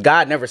 Because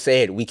God never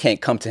said we can't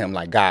come to him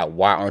like, God,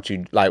 why aren't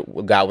you, like,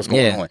 God, what's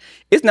going on?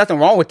 It's nothing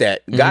wrong with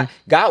that.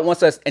 God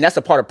wants us, and that's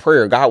a part of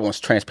prayer. God wants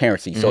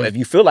transparency. So if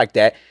you feel like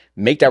that,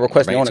 make that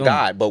request known to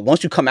God. But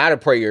once you come out of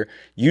prayer,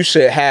 you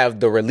should have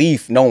the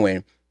relief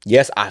knowing,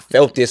 yes, I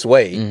felt this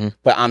way,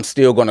 but I'm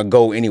still gonna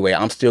go anyway.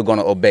 I'm still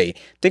gonna obey.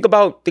 Think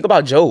about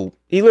Job.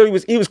 He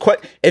literally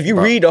if you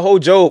read the whole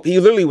Job, he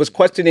literally was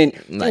questioning.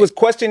 He was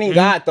questioning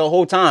God the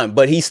whole time,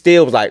 but he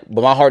still was like,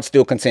 "But my heart's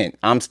still content.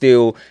 I'm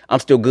still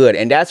good."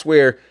 And that's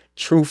where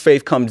true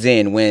faith comes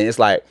in. When it's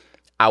like,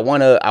 I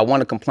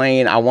wanna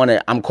complain.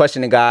 I'm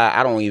questioning God.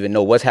 I don't even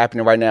know what's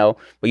happening right now.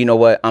 But you know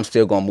what? I'm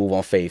still gonna move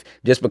on faith,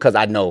 just because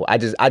I know. I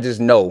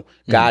just know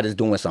God is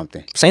doing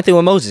something. Same thing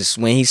with Moses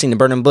when he seen the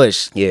burning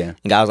bush. Yeah,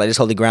 and God was like, "This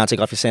holy ground, take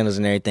off your sandals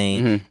and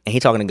everything." And he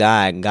talking to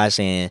God. And God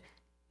saying,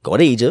 "Go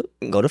to Egypt,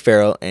 go to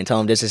Pharaoh, and tell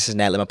him this and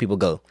that. Let my people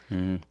go."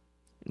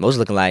 Moses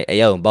looking like, "Hey,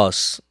 yo,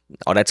 boss,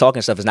 all that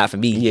talking stuff is not for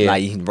me. Yeah.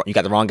 Like you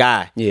got the wrong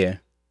guy." Yeah,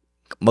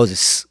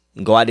 Moses,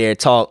 go out there,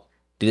 talk,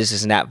 do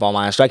this and that, follow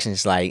my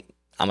instructions. Like,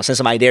 I'm gonna send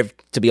somebody there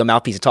to be a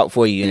mouthpiece and talk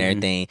for you and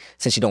everything,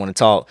 since you don't want to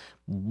talk.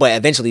 But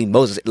eventually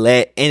Moses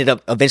ended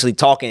up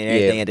talking and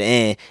everything at the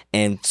end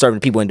and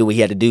serving people and do what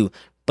he had to do.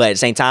 But at the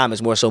same time,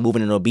 it's more so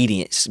moving in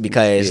obedience,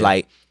 because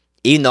like,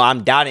 even though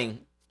I'm doubting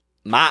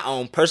my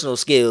own personal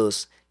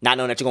skills, not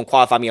knowing that you're gonna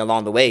qualify me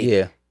along the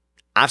way,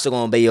 I'm still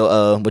gonna obey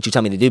your what you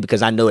tell me to do,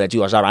 because I know that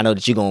you are sorry. I know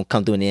that you're gonna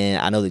come through in the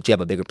end. I know that you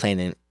have a bigger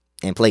plan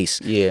in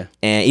place. Yeah.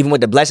 And even with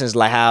the blessings,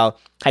 like how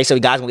you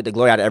said God's gonna get the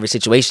glory out of every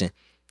situation.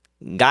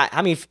 God,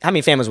 how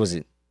many famines was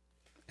it?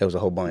 It was a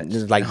whole bunch.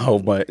 Just like a whole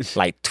bunch.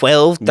 Like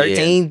 12,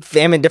 13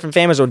 different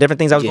famines or different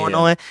things that was going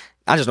on.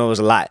 I just know it was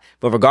a lot.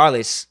 But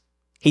regardless,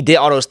 he did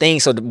all those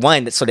things so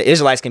the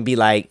Israelites can be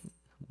like,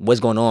 what's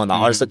going on?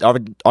 Like,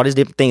 all these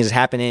different things is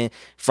happening,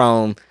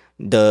 from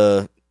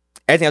everything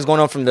that's going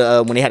on from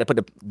the when they had to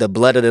put the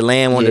blood of the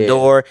lamb on the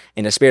door,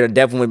 and the spirit of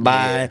death went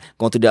by,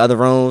 going through the other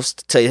rooms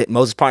to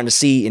Moses parting the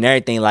sea and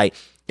everything. Like,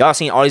 y'all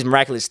seen all these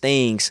miraculous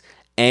things,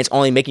 and it's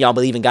only making y'all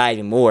believe in God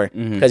even more,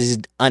 because these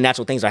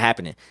unnatural things are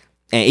happening.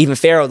 And even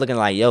Pharaoh looking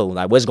like, yo,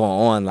 like, what's going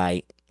on?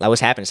 Like what's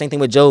happening? Same thing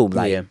with Job.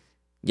 Like,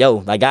 yo,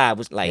 like, God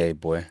was like, hey,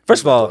 boy.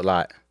 First of all, a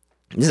lot.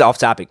 This is off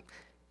topic.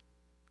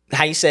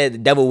 How you said the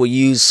devil will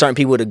use certain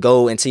people to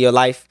go into your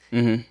life,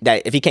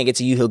 that if he can't get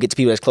to you, he'll get to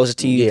people that's closest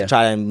to you to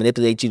try to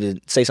manipulate you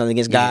to say something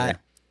against God.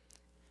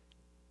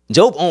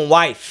 Job's own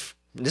wife,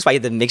 this is why you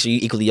have to make sure you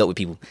equally yoke with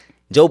people.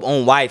 Job's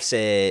own wife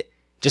said,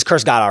 just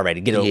curse God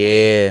already. Get it over.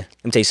 Yeah.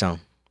 Let me tell you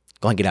something.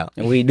 Go and get out.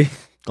 And we did.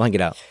 Go and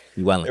get out.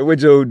 You wildin'. And what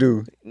Joe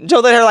do? Joe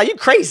let her like, you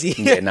crazy.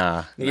 Yeah,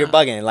 nah. You're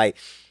bugging. Like,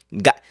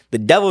 God, the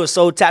devil is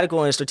so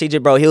tactical and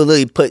strategic, bro. He'll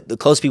literally put the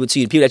close people to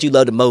you, the people that you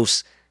love the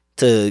most,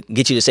 to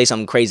get you to say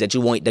something crazy that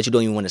you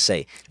don't even want to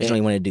say, that you don't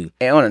even want to do.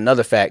 And on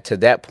another fact, to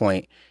that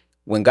point,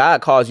 when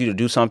God calls you to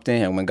do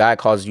something, and when God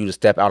calls you to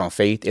step out on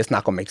faith, it's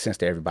not gonna make sense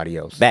to everybody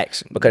else.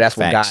 Facts. Because that's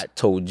what God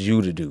told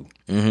you to do.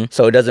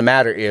 So it doesn't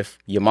matter if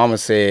your mama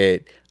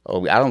said,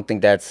 "Oh, I don't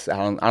think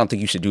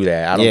you should do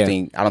that. I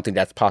don't think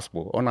that's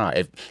possible." Or not.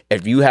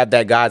 If you have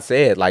that God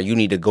said, like, you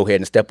need to go ahead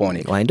and step on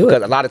it. Go ahead and do it.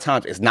 Because a lot of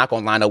times it's not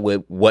gonna line up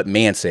with what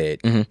man said.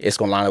 It's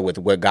gonna line up with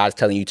what God's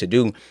telling you to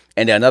do.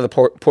 And then another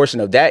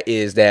portion of that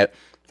is that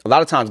a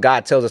lot of times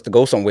God tells us to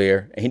go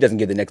somewhere, and he doesn't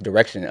give the next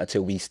direction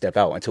until we step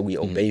out, until we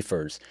obey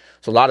first.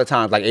 So a lot of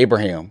times, like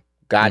Abraham,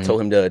 God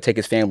told him to take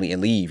his family and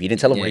leave. He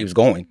didn't tell him where he was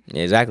going.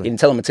 Yeah, exactly. He didn't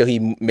tell him until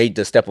he made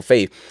the step of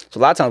faith. So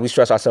a lot of times we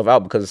stress ourselves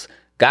out because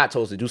God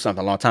told us to do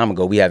something a long time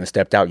ago. We haven't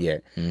stepped out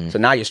yet. So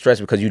now you're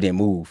stressed because you didn't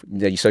move.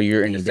 So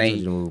you're in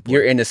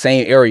the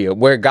same area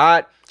where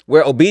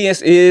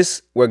obedience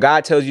is, where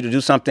God tells you to do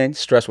something.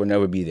 Stress will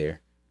never be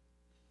there.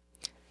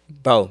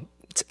 Bro,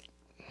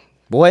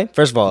 boy,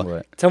 first of all,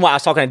 What? tell me why I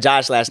was talking to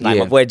Josh last night.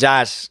 Yeah. My boy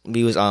Josh,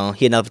 he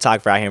another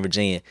photographer out here in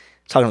Virginia.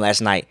 Talking to him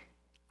last night.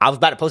 I was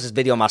about to post this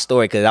video on my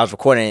story because I was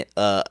recording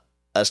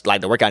us,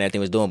 like, the workout and everything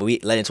was doing, but we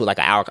led into like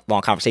an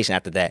hour-long conversation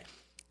after that.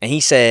 And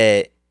he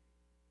said,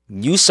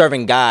 you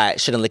serving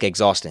God shouldn't look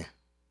exhausting.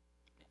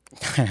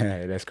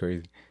 That's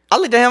crazy. I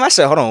looked at him, I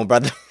said, hold on,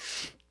 brother.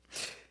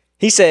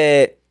 He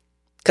said,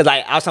 because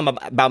I was talking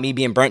about me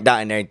being burnt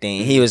out and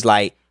everything. He was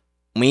like,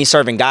 when you're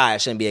serving God,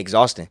 it shouldn't be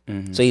exhausting.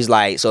 So he's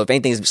like, so if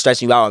anything's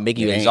stressing you out or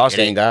making you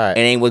exhausted, it ain't God.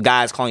 It ain't what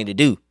God's calling you to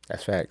do.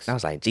 That's facts. I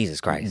was like,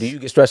 Jesus Christ. Do you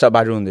get stressed out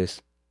by doing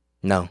this?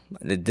 No,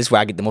 this is where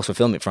I get the most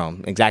fulfillment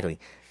from. Exactly.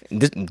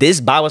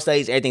 This Bible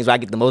studies, everything's where I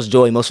get the most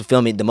joy, most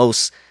fulfillment, the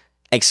most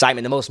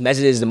excitement, the most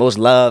messages, the most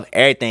love,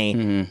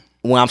 everything.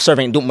 When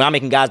I'm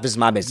making God's business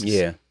my business.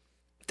 Yeah.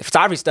 The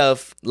photography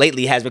stuff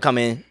lately has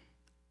becoming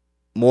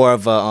more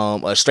of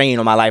a strain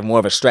on my life, more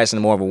of a stress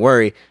and more of a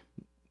worry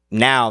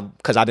now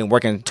because I've been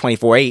working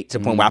 24/8 to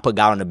the point where I put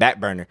God on the back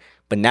burner.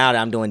 But now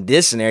that I'm doing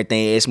this and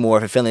everything, it's more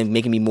fulfilling,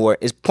 making me more.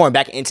 It's pouring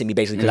back into me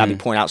basically because I be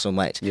pouring out so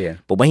much. Yeah.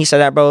 But when he said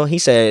that, bro, he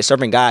said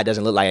serving God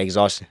doesn't look like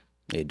exhaustion.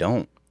 It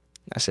don't.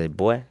 I said,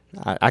 boy,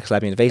 I can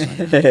slap you in the face.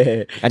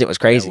 That was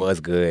crazy. It was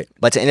good.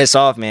 But to end this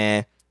off,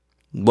 man,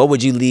 what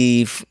would you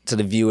leave to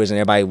the viewers and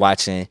everybody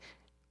watching?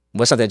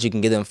 What's something that you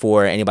can give them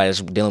for anybody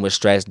that's dealing with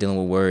stress, dealing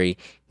with worry,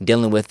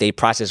 dealing with their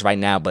process right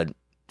now, but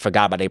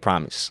forgot about their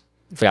promise,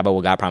 forgot about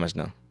what God promised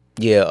them?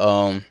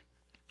 Yeah.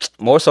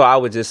 More so, I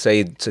would just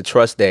say to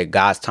trust that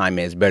God's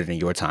timing is better than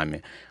your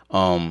timing.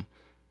 God,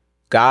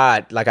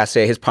 like I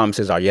said, his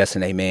promises are yes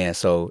and amen.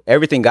 So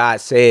everything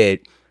God said,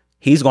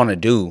 he's going to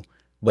do.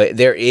 But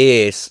there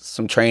is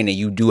some training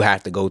you do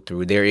have to go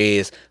through. There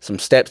is some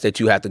steps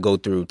that you have to go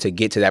through to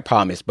get to that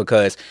promise.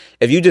 Because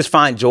if you just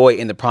find joy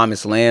in the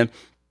promised land,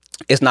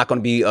 it's not going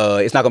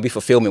to be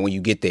fulfillment when you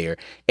get there.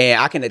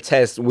 And I can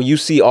attest, when you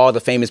see all the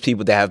famous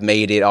people that have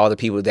made it, all the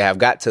people that have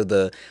got to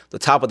the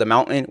top of the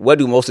mountain, what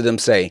do most of them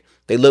say?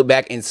 They look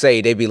back and say,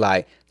 they be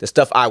like, the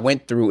stuff I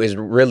went through is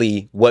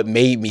really what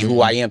made me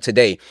who I am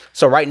today.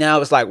 So right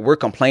now it's like we're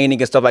complaining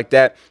and stuff like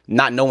that,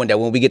 not knowing that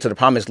when we get to the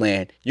promised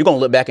land, you're going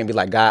to look back and be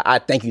like, God, I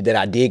thank you that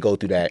I did go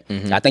through that.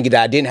 I thank you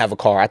that I didn't have a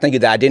car. I thank you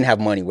that I didn't have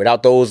money.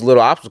 Without those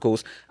little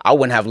obstacles, I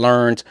wouldn't have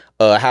learned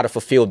how to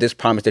fulfill this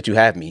promise that you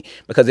have me.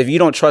 Because if you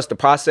don't trust the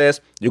process,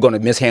 you're going to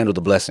mishandle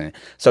the blessing.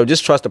 So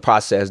just trust the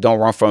process. Don't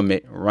run from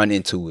it. Run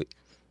into it.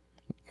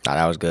 Oh,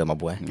 that was good, my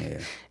boy. Yeah.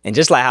 And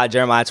just like how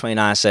Jeremiah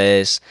 29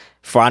 says,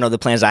 for I know the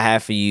plans I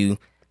have for you,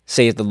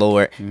 saith the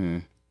Lord.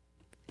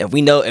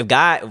 If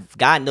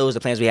God knows the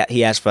plans he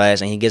has for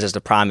us and he gives us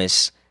the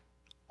promise,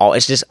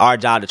 it's just our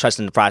job to trust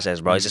in the process,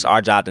 bro. It's just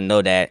our job to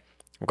know that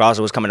regardless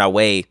of what's coming our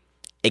way,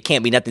 it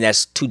can't be nothing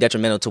that's too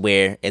detrimental to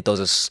where it throws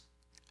us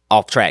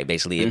off track,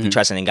 basically, if we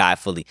trust in God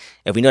fully.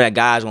 If we know that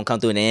God's going to come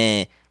through in the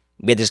end,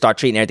 we have to start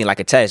treating everything like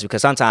a test,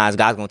 because sometimes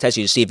God's going to test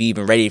you to see if you're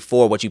even ready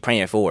for what you're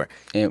praying for.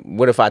 And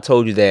what if I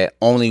told you that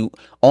only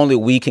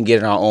we can get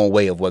in our own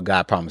way of what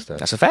God promised us?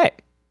 That's a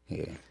fact.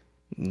 Yeah.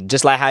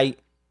 Just like how,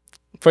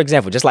 for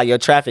example, just like your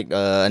traffic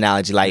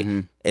analogy, like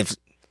if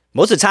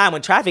most of the time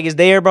when traffic is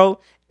there, bro,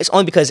 it's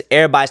only because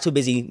everybody's too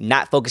busy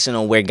not focusing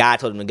on where God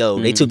told them to go.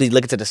 They too busy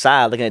looking to the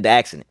side, looking at the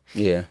accident.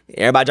 Yeah.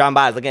 Everybody driving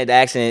by is looking at the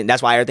accident.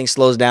 That's why everything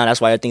slows down. That's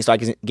why everything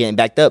starts getting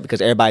backed up,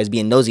 because everybody's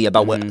being nosy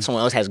about what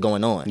someone else has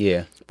going on.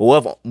 Yeah.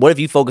 But what if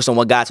you focus on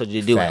what God told you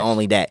to do and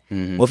only that?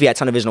 What if you had a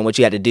ton of vision on what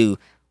you had to do?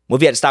 What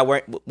if you had to stop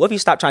worrying? What if you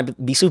stopped trying to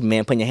be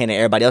Superman, putting your hand in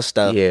everybody else's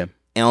stuff, and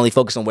only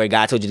focus on where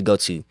God told you to go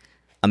to?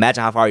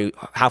 Imagine how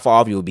far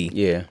off you would be.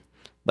 Yeah.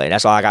 But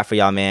that's all I got for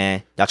y'all,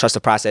 man. Y'all trust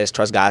the process,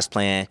 trust God's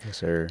plan. Yes,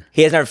 sir.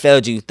 He has never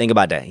failed you. Think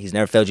about that. He's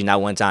never failed you,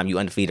 not one time. You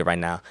undefeated right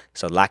now.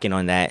 So lock in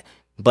on that.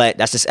 But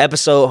that's this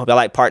episode. Hope y'all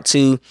like part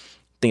 2.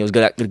 Think it was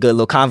good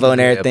little convo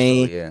and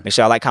everything. Episode, Make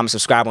sure y'all like, comment,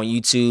 subscribe on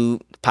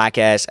YouTube,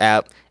 podcast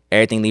app,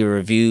 everything. Leave a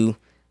review.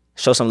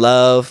 Show some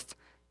love.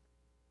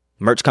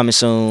 Merch coming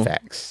soon.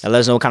 Facts. And let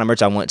us know what kind of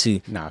merch I want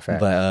too. Nah, facts.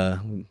 But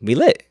we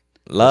lit.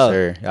 Love.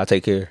 Yes, sir. Y'all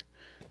take care.